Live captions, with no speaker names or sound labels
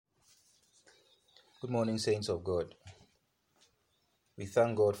Good morning, saints of God. We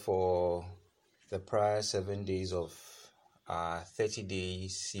thank God for the prior 7 days of our 30-day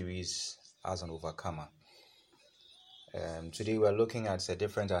series as an overcomer. Today we are looking at a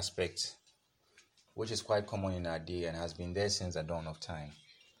different aspect, which is quite common in our day and has been there since the dawn of time.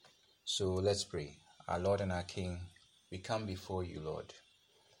 So let's pray. Our Lord and our King, we come before you, Lord.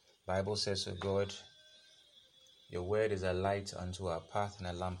 Bible says, O God, your word is a light unto our path and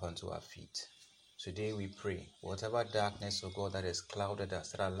a lamp unto our feet. Today we pray, whatever darkness, O God, that has clouded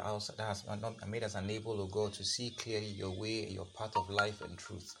us, that has not made us unable, O God, to see clearly your way, your path of life and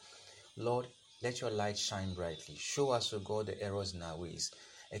truth. Lord, let your light shine brightly. Show us, O God, the errors in our ways.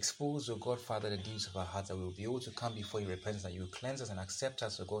 Expose, O God, Father, the deeds of our hearts, that we will be able to come before you repentance, that you cleanse us and accept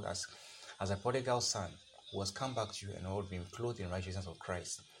us, O God, as a prodigal son who has come back to you and all been clothed in righteousness of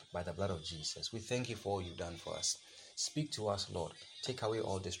Christ by the blood of Jesus. We thank you for all you've done for us. Speak to us, Lord. Take away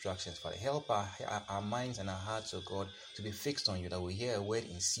all distractions, Father. Help our minds and our hearts, O God, to be fixed on you, that we hear a word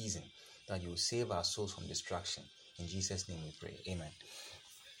in season, that you will save our souls from distraction. In Jesus' name we pray. Amen.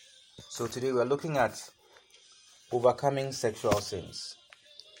 So today we are looking at overcoming sexual sins.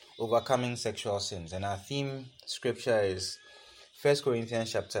 Overcoming sexual sins. And our theme scripture is 1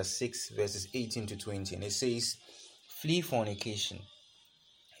 Corinthians chapter 6, verses 18 to 20. And it says, "Flee fornication.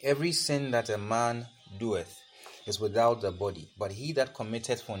 Every sin that a man doeth is without the body, but he that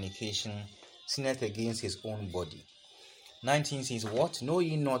committeth fornication sinneth against his own body." 19 says, "What? Know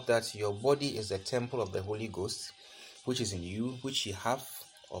ye not that your body is the temple of the Holy Ghost, which is in you, which ye have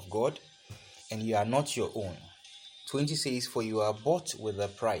of God, and ye are not your own?" 20 says, "For you are bought with a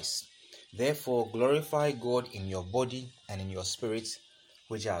price. Therefore glorify God in your body and in your spirit,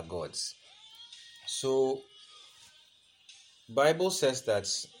 which are God's." So Bible says that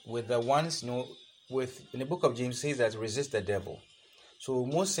with the ones, in the book of James says that resist the devil. So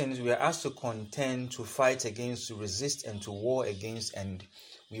most sins we are asked to contend, to fight against, to resist, and to war against, and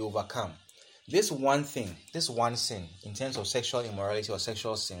we overcome. This one sin in terms of sexual immorality or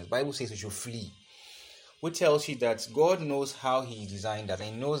sexual sins, the Bible says we should flee. Which tells you that God knows how He designed us,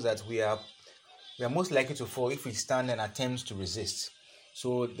 and He knows that we are most likely to fall if we stand and attempt to resist.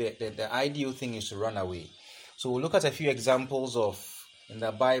 So the ideal thing is to run away. So we'll look at a few examples in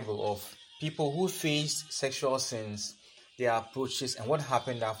the Bible of people who faced sexual sins, their approaches, and what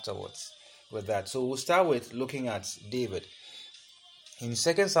happened afterwards with that. So we'll start with looking at David. In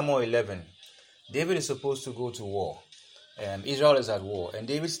 2 Samuel 11, David is supposed to go to war. Israel is at war, and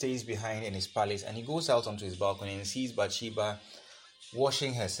David stays behind in his palace, and he goes out onto his balcony and sees Bathsheba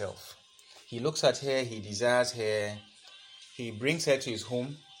washing herself. He looks at her, he desires her, he brings her to his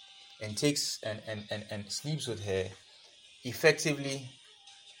home and takes and sleeps with her, effectively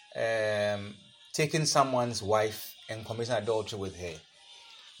taking someone's wife and committing adultery with her.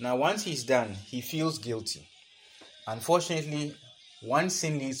 Now, once he's done, he feels guilty. Unfortunately, one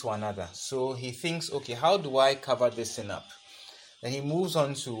sin leads to another. So he thinks, okay, how do I cover this sin up? Then he moves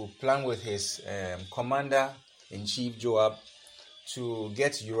on to plan with his commander-in-chief Joab to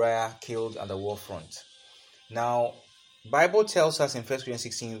get Uriah killed at the war front. Now, Bible tells us in 1 Corinthians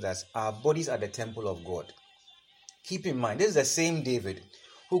 16 that our bodies are the temple of God. Keep in mind, this is the same David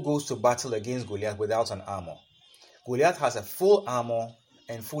who goes to battle against Goliath without an armor. Goliath has a full armor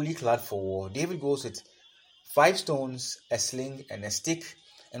and fully clad for war. David goes with 5 stones, a sling, and a stick,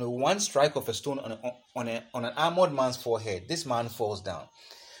 and with one strike of a stone on an armored man's forehead, this man falls down.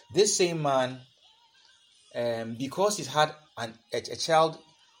 This same man, because he's had a child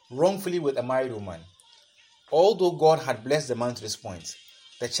wrongfully with a married woman, although God had blessed the man to this point,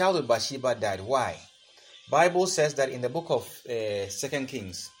 the child with Bathsheba died. Why? Bible says that in the book of 1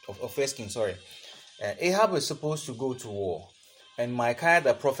 Kings, Ahab is supposed to go to war, and Micaiah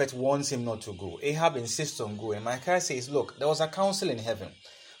the prophet warns him not to go. Ahab insists on going, and Micaiah says, look, there was a council in heaven.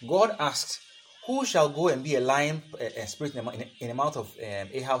 God asked, who shall go and be a lion spirit in the mouth of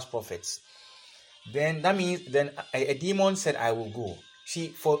Ahab's prophets? Then that means a demon said, I will go. See,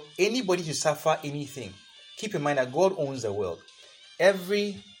 for anybody to suffer anything, keep in mind that God owns the world.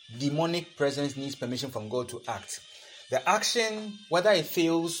 Every demonic presence needs permission from God to act. The action, whether it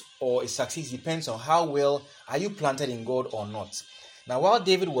fails or it succeeds, depends on how well are you planted in God or not. Now, while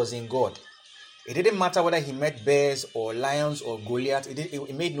David was in God, it didn't matter whether he met bears or lions or Goliath.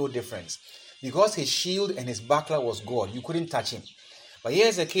 It made no difference. Because his shield and his buckler was God, you couldn't touch him. But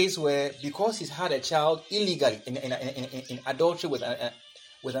here's a case where, because he's had a child illegally in adultery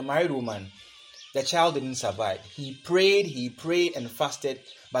with a married woman, the child didn't survive. He prayed and fasted,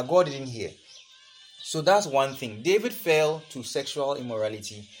 but God didn't hear. So that's one thing. David fell to sexual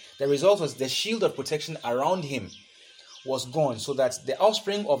immorality. The result was the shield of protection around him was gone, so that the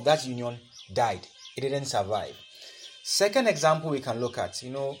offspring of that union died. It didn't survive. Second example we can look at,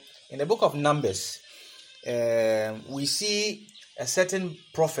 in the book of Numbers, we see a certain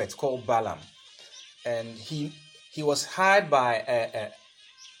prophet called Balaam, and he was hired by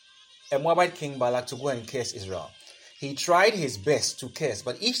a Moabite king, Balak, to go and curse Israel. He tried his best to curse,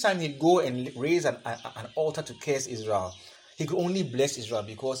 but each time he'd go and raise an altar to curse Israel, he could only bless Israel,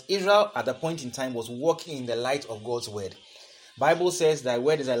 because Israel at the point in time was walking in the light of God's word. Bible says that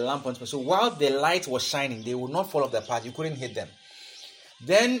word is a lamp unto me. So while the light was shining, they would not fall off the path. You couldn't hit them.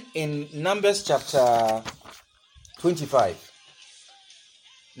 Then in Numbers chapter 25,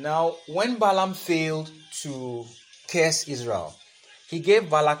 now when Balaam failed to curse Israel, he gave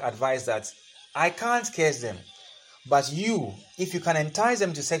Balak advice that, I can't curse them, but you, if you can entice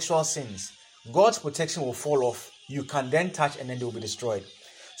them to sexual sins, God's protection will fall off. You can then touch and then they will be destroyed.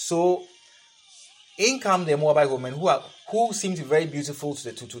 So in come the Moabite women who seemed very beautiful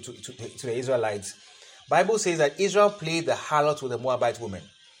to the Israelites. Bible says that Israel played the harlot with the Moabite women.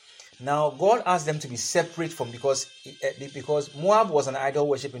 Now God asked them to be separate from, because Moab was an idol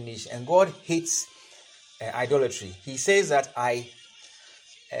worshiping nation, and God hates idolatry. He says that I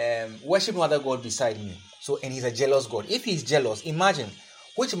worship no other God beside me. So, and he's a jealous God. If he's jealous, imagine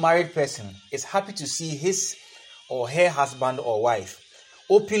which married person is happy to see his or her husband or wife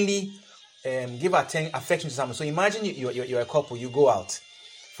openly give affection to someone. So imagine you're a couple, you go out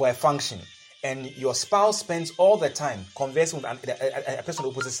for a function, and your spouse spends all the time conversing with a person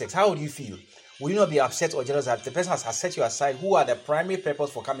of opposite sex. How would you feel? Will you not be upset or jealous that the person has set you aside, who are the primary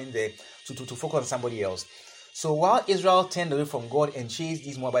purpose for coming there to focus on somebody else? So while Israel turned away from God and chased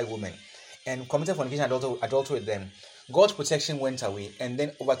these Moabite women and committed fornication and adultery with them, God's protection went away, and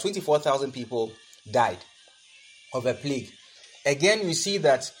then over 24,000 people died of a plague. Again, we see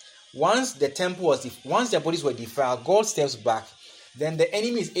that once their bodies were defiled, God steps back. Then the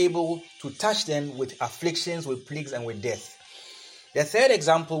enemy is able to touch them with afflictions, with plagues, and with death. The third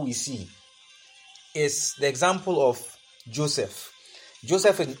example we see is the example of Joseph.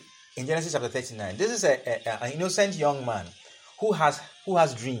 Joseph in Genesis chapter 39. This is an innocent young man who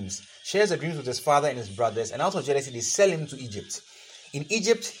has dreams, shares the dreams with his father and his brothers, and out of jealousy they sell him to Egypt. In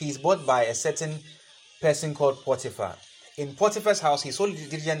Egypt, he is bought by a certain person called Potiphar. In Potiphar's house, he's so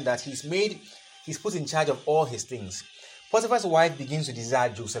diligent that he's put in charge of all his things. Potiphar's wife begins to desire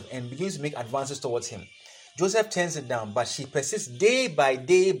Joseph and begins to make advances towards him. Joseph turns it down, but she persists day by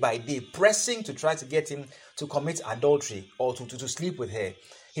day, pressing to try to get him to commit adultery or to sleep with her.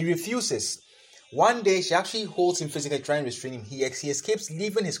 He refuses. One day, she actually holds him physically, trying to restrain him. He escapes,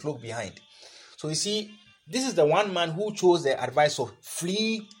 leaving his cloak behind. So you see, this is the one man who chose the advice of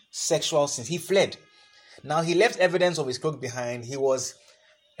flee sexual sins. He fled. Now he left evidence of his cloak behind. He was,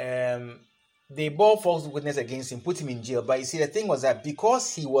 they bore false witness against him, put him in jail. But you see, the thing was that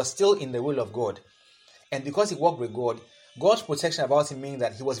because he was still in the will of God, and because he walked with God, God's protection about him meaning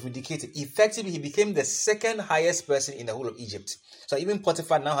that he was vindicated. Effectively, he became the second highest person in the whole of Egypt. So even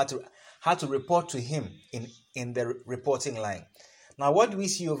Potiphar now had to report to him in the reporting line. Now, what do we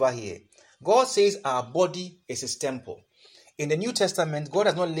see over here? God says our body is his temple. In the New Testament, God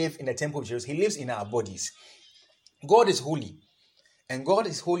does not live in the temple of Jerusalem. He lives in our bodies. God is holy. And God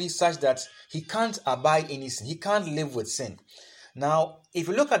is holy such that he can't abide any sin. He can't live with sin. Now, if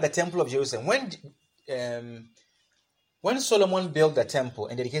you look at the temple of Jerusalem, when Solomon built the temple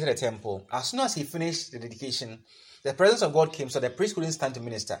and dedicated the temple, as soon as he finished the dedication, the presence of God came, so the priest couldn't stand to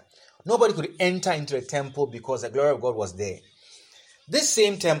minister. Nobody could enter into the temple because the glory of God was there. This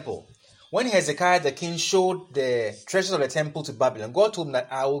same temple, when Hezekiah the king showed the treasures of the temple to Babylon, God told him that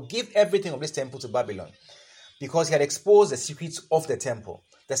I will give everything of this temple to Babylon, because he had exposed the secrets of the temple.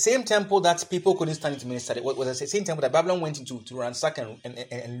 The same temple that people couldn't stand to minister was the same temple that Babylon went into to ransack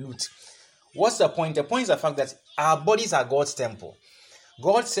and loot. What's the point? The point is the fact that our bodies are God's temple.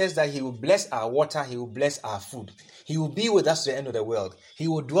 God says that he will bless our water, he will bless our food. He will be with us to the end of the world. He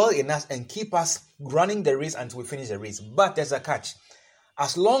will dwell in us and keep us running the race until we finish the race. But there's a catch.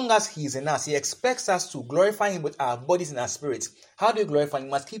 As long as he is in us, he expects us to glorify him with our bodies and our spirits. How do we glorify him? We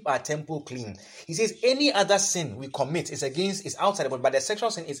must keep our temple clean. He says any other sin we commit is outside the body, but the sexual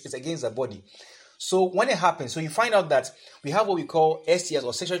sin is against the body. So when it happens, so you find out that we have what we call STIs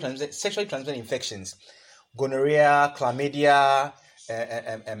or sexually transmitted infections, gonorrhea, chlamydia,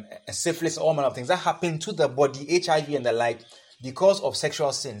 syphilis, all manner of things that happen to the body, HIV and the like, because of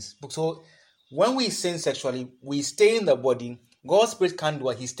sexual sins. So when we sin sexually, we stay in the body. God's spirit can't do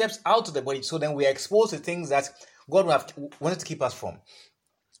it. He steps out of the body, so then we are exposed to things that God would have wanted to keep us from.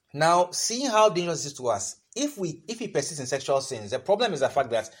 Now, seeing how dangerous this is to us, if we persist in sexual sins, the problem is the fact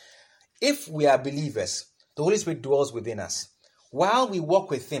that if we are believers, the Holy Spirit dwells within us. while we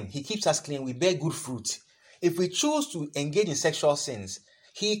walk with him, he keeps us clean, we bear good fruit. If we choose to engage in sexual sins,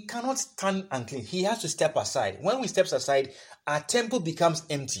 he cannot stand unclean. He has to step aside. When we step aside, our temple becomes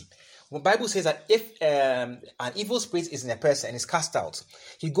empty. The Bible says that if an evil spirit is in a person and is cast out,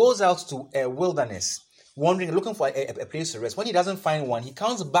 he goes out to a wilderness, wandering, looking for a place to rest. When he doesn't find one, he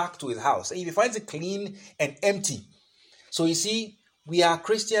comes back to his house. And if he finds it clean and empty. So you see, we are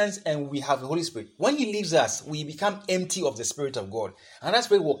Christians and we have the Holy Spirit. When he leaves us, we become empty of the Spirit of God. And that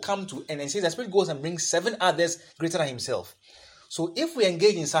Spirit will come to, and says the Spirit goes and brings 7 others greater than himself. So if we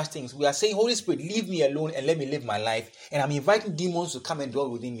engage in such things, we are saying, Holy Spirit, leave me alone and let me live my life. And I'm inviting demons to come and dwell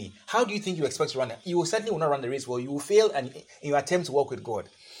within me. How do you think you expect to run? You certainly will not run the race well. You will fail in your attempt to walk with God.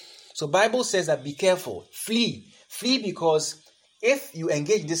 So Bible says that be careful. Flee. Flee, because if you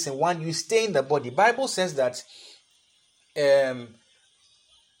engage in this in one, you stay in the body. Bible says that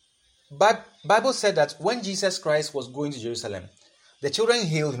but Bible said that when Jesus Christ was going to Jerusalem, the children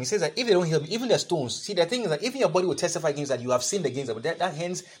healed him. He says that if they don't heal him, even the stones. See, the thing is that even your body will testify against that you have sinned against them. That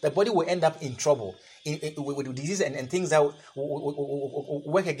hence, the body will end up in trouble with disease and things that will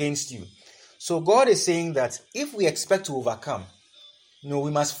work against you. So God is saying that if we expect to overcome,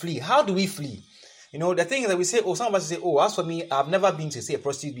 we must flee. How do we flee? The thing is that we say, some of us say, as for me, I've never been to say a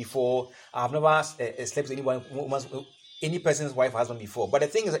prostitute before. I've never slept with any person's wife or husband before. But the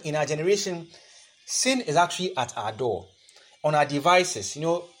thing is that in our generation, sin is actually at our door, on our devices.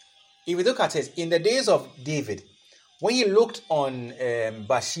 If we look at it, in the days of David, when he looked on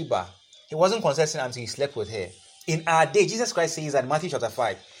Bathsheba, he wasn't consenting until he slept with her. In our day, Jesus Christ says that Matthew chapter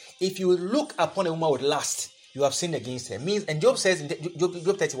 5, if you look upon a woman with lust, you have sinned against her. And Job says in Job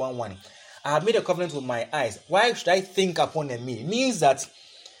 31:1, I have made a covenant with my eyes. Why should I think upon a me? It means that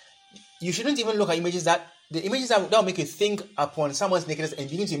you shouldn't even look at images that will make you think upon someone's nakedness and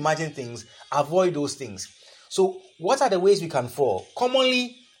begin to imagine things. Avoid those things. So what are the ways we can fall?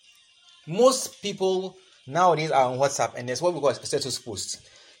 Commonly, most people nowadays are on WhatsApp, and there's what we call a status post.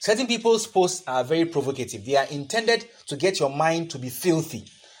 Certain people's posts are very provocative. They are intended to get your mind to be filthy.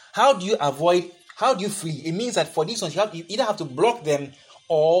 How do you flee? It means that for these ones, you either have to block them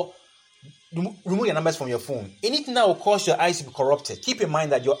or remove your numbers from your phone. Anything that will cause your eyes to be corrupted. Keep in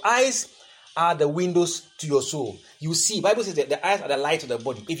mind that your eyes are the windows to your soul. You see, Bible says that the eyes are the light of the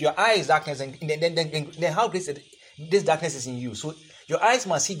body. If your eye is darkness, then how great this darkness is in you? So your eyes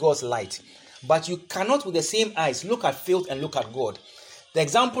must see God's light. But you cannot with the same eyes look at filth and look at God. The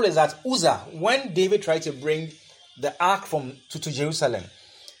example is that Uzzah, when David tried to bring the ark to Jerusalem,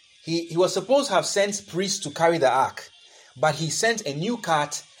 he was supposed to have sent priests to carry the ark, but he sent a new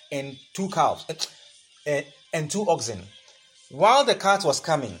cart and 2 cows and 2 oxen. While the cart was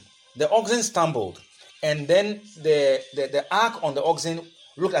coming, the oxen stumbled, and then the ark on the oxen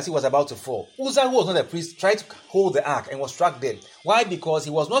looked as if it was about to fall. Uzzah, who was not a priest, tried to hold the ark and was struck dead. Why? Because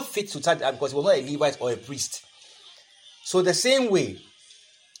he was not fit to touch the ark, because he was not a Levite or a priest. So the same way,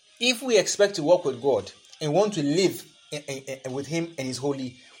 if we expect to walk with God and want to live with him and his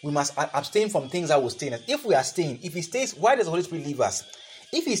holy, we must abstain from things that will stain us. If we are stained, if he stays, why does the Holy Spirit leave us?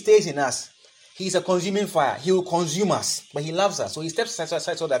 If he stays in us, he is a consuming fire. He will consume us, but he loves us. So he steps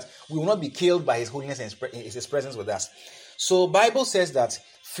aside so that we will not be killed by his holiness and his presence with us. So Bible says that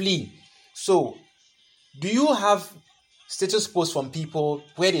flee. So do you have status posts from people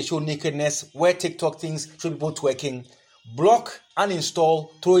where they show nakedness, where TikTok things show people twerking? Block, uninstall,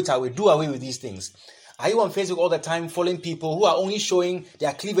 throw it away. Do away with these things. Are you on Facebook all the time following people who are only showing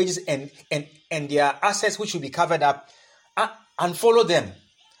their cleavages and their assets which should be covered up? Unfollow them.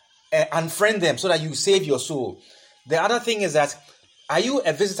 Unfriend them so that you save your soul. The other thing is that, are you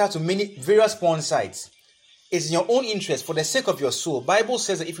a visitor to various porn sites? It's in your own interest, for the sake of your soul. Bible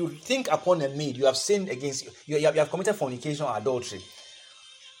says that if you think upon a maid, you have sinned against you have committed fornication or adultery.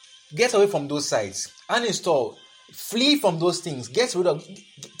 Get away from those sites. Uninstall. Flee from those things. Get rid of.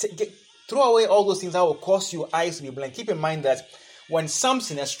 Throw away all those things that will cause your eyes to be blind. Keep in mind that when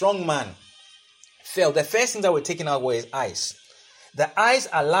Samson, a strong man, fell, the first thing that were taken out were his eyes. The eyes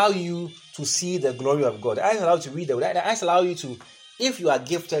allow you to see the glory of God. The eyes allow you to read the word. The eyes allow you to, if you are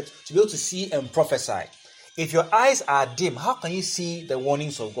gifted, to be able to see and prophesy. If your eyes are dim, how can you see the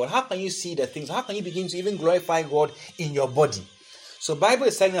warnings of God? How can you see the things? How can you begin to even glorify God in your body? So Bible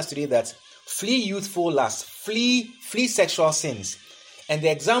is telling us today that flee youthful lust, flee sexual sins. And the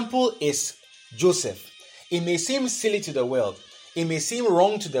example is Joseph. It may seem silly to the world. It may seem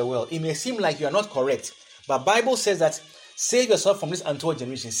wrong to the world. It may seem like you are not correct. But Bible says that save yourself from this untoward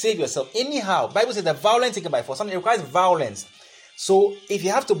generation. Save yourself. Anyhow, Bible says that violence taken by force. Something requires violence. So if you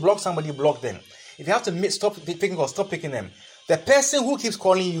have to block somebody, block them. If you have to stop picking calls, stop picking them. The person who keeps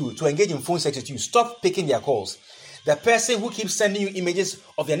calling you to engage in phone sex with you, stop picking their calls. The person who keeps sending you images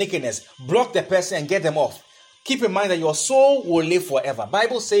of their nakedness, block the person and get them off. Keep in mind that your soul will live forever.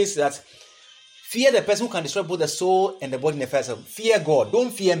 Bible says that fear the person who can destroy both the soul and the body in the first. Fear God.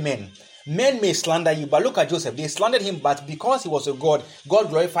 Don't fear men. Men may slander you, but look at Joseph. They slandered him, but because he was a God, God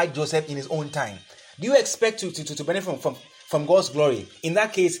glorified Joseph in his own time. Do you expect to benefit from God's glory? In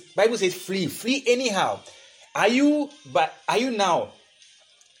that case, Bible says flee anyhow. Are you now?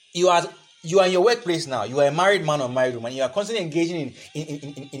 You are in your workplace now. You are a married man or married woman. You are constantly engaging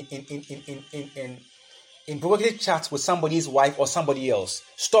in provocative chats with somebody's wife or somebody else.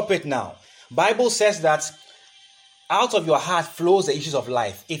 Stop it now. Bible says that out of your heart flows the issues of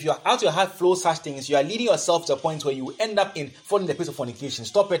life. If out of your heart flows such things, you are leading yourself to a point where you end up falling in the place of fornication.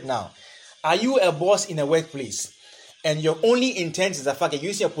 Stop it now. Are you a boss in a workplace and your only intent is the fact that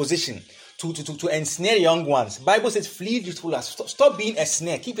you're using your position to ensnare young ones? Bible says flee youthful lust. Stop being a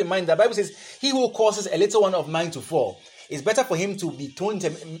snare. Keep in mind that Bible says he who causes a little one of mine to fall, it's better for him to be thrown into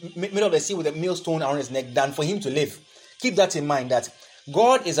the middle of the sea with a millstone around his neck than for him to live. Keep that in mind, that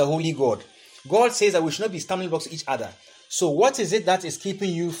God is a holy God. God says that we should not be stumbling blocks to each other. So what is it that is keeping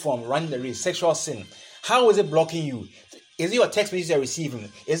you from running the race? Sexual sin. How is it blocking you? Is it your text message you are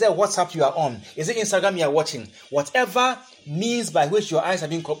receiving? Is it WhatsApp you are on? Is it Instagram you are watching? Whatever means by which your eyes have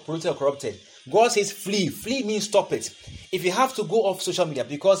been polluted or corrupted, God says flee. Flee means stop it. If you have to go off social media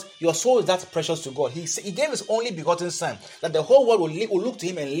because your soul is that precious to God, He gave His only begotten Son that the whole world will look to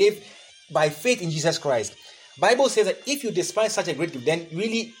Him and live by faith in Jesus Christ. Bible says that if you despise such a great gift, then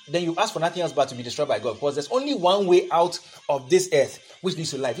you ask for nothing else but to be destroyed by God. Because there's only one way out of this earth which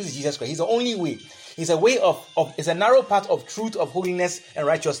leads to life. This is Jesus Christ. He's the only way. It's a way it's a narrow path of truth, of holiness and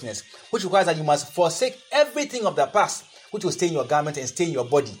righteousness, which requires that you must forsake everything of the past, which will stay in your garment and stay in your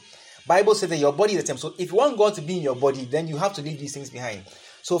body. Bible says that your body is the temple. So if you want God to be in your body, then you have to leave these things behind.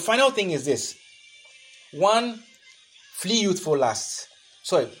 So final thing is this. 1, flee youthful lusts.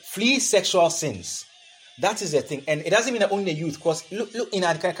 Flee sexual sins. That is the thing. And it doesn't mean that only the youth, because look in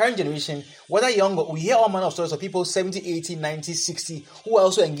our current generation, whether younger, we hear all manner of stories of people 70, 80, 90, 60 who are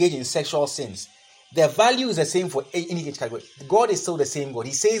also engaged in sexual sins. Their value is the same for any age category. God is still the same God.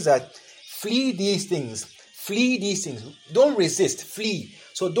 He says that flee these things. Flee these things. Don't resist. Flee.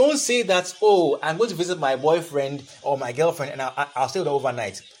 So don't say that, I'm going to visit my boyfriend or my girlfriend and I'll stay with her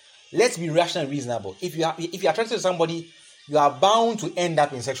overnight. Let's be rational and reasonable. If you're attracted to somebody, you are bound to end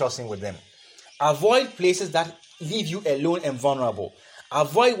up in sexual sin with them. Avoid places that leave you alone and vulnerable.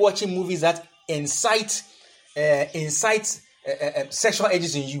 Avoid watching movies that incite sexual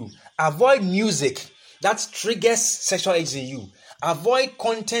urges in you. Avoid music that triggers sexual urges in you. Avoid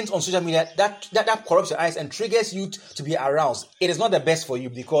content on social media that corrupts your eyes and triggers you to be aroused. It is not the best for you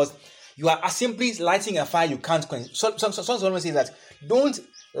because you are simply lighting a fire you can't quench. Someone says that don't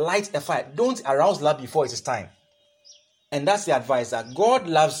light a fire, don't arouse love before it is time. And that's the advice, that God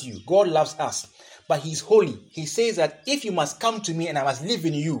loves you, God loves us, but He's holy. He says that if you must come to me and I must live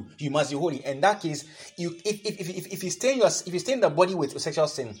in you, you must be holy. In that case, if you stay in the body with sexual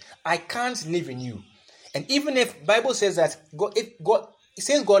sin, I can't live in you. And even if Bible says that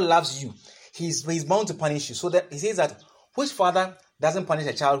since God loves you, He's bound to punish you. So that He says that which father doesn't punish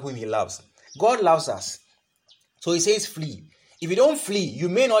a child whom he loves? God loves us. So He says flee. If you don't flee, you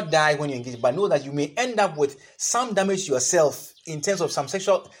may not die when you engage, but know that you may end up with some damage to yourself in terms of some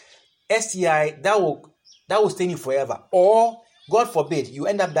sexual STI that will stay in you forever. Or, God forbid, you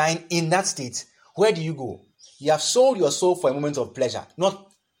end up dying in that state. Where do you go? You have sold your soul for a moment of pleasure.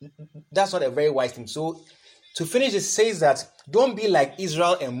 That's not a very wise thing. So, to finish, it says that don't be like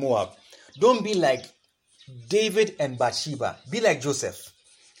Israel and Moab. Don't be like David and Bathsheba. Be like Joseph.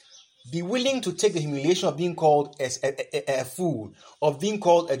 Be willing to take the humiliation of being called a fool, of being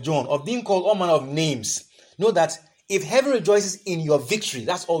called a John, of being called all manner of names. Know that if heaven rejoices in your victory,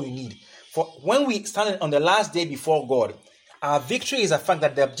 that's all you need. For when we stand on the last day before God, our victory is the fact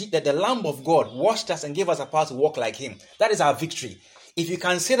that the Lamb of God washed us and gave us a power to walk like Him. That is our victory. If you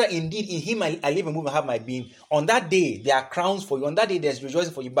consider indeed in Him I live and move and have my being, on that day there are crowns for you. On that day there's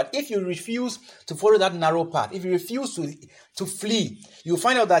rejoicing for you. But if you refuse to follow that narrow path, if you refuse to flee, you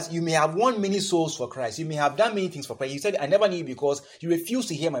find out that you may have won many souls for Christ. You may have done many things for Christ. You said, I never knew you because you refuse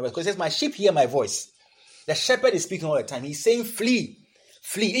to hear my voice. Because it says, my sheep hear my voice. The shepherd is speaking all the time. He's saying, flee.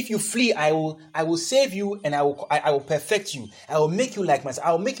 Flee. If you flee, I will save you and I will perfect you. I will make you like myself.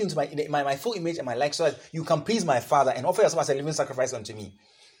 I will make you into my full image and my likeness so that you can please my Father and offer yourself as a living sacrifice unto me.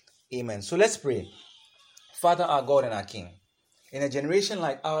 Amen. So let's pray. Father, our God and our King, in a generation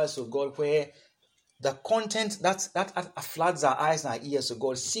like ours, O God, where the content that floods our eyes and our ears, O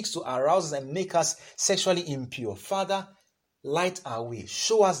God, seeks to arouse us and make us sexually impure. Father, Light our way.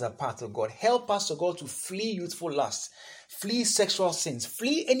 Show us the path, of God. Help us, O God, to flee youthful lust, flee sexual sins,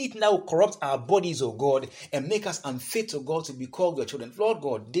 flee anything that will corrupt our bodies, O God, and make us unfit, O God, to be called your children. Lord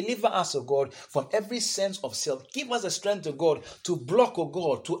God, deliver us, O God, from every sense of self. Give us the strength, O God, to block, O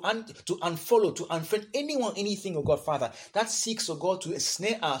God, to unfollow, to unfriend anyone, anything, O God, Father, that seeks, O God, to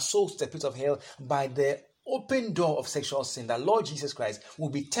snare our souls to the pit of hell by the open door of sexual sin. That Lord Jesus Christ will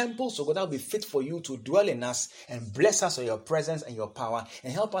be temples, so God, that will be fit for you to dwell in us and bless us with your presence and your power,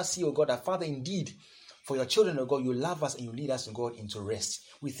 and help us see, oh God, that Father, indeed, for your children, oh God, you love us and you lead us, oh God, into rest.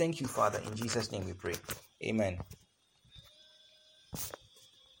 We thank you, Father. In Jesus' name we pray. Amen.